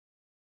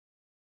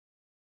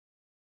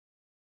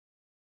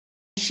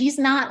she's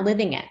not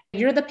living it.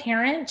 You're the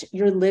parent,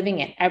 you're living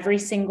it every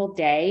single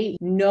day.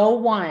 No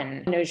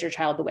one knows your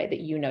child the way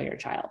that you know your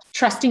child.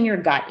 Trusting your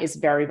gut is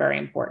very, very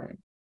important.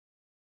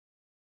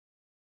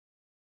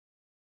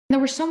 There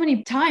were so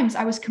many times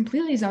I was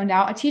completely zoned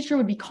out. A teacher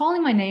would be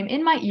calling my name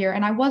in my ear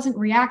and I wasn't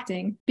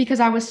reacting because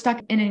I was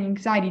stuck in an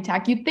anxiety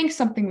attack. You'd think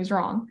something was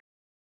wrong.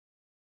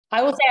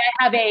 I will say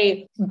I have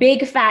a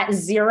big fat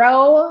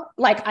 0,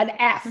 like an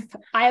F.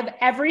 I have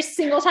every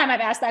single time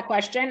I've asked that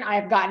question,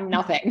 I've gotten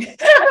nothing,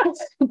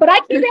 but I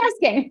keep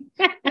asking.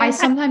 I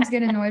sometimes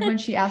get annoyed when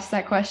she asks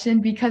that question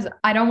because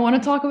I don't want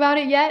to talk about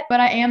it yet, but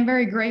I am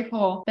very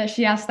grateful that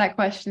she asked that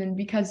question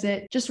because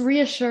it just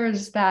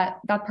reassures that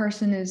that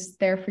person is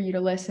there for you to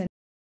listen.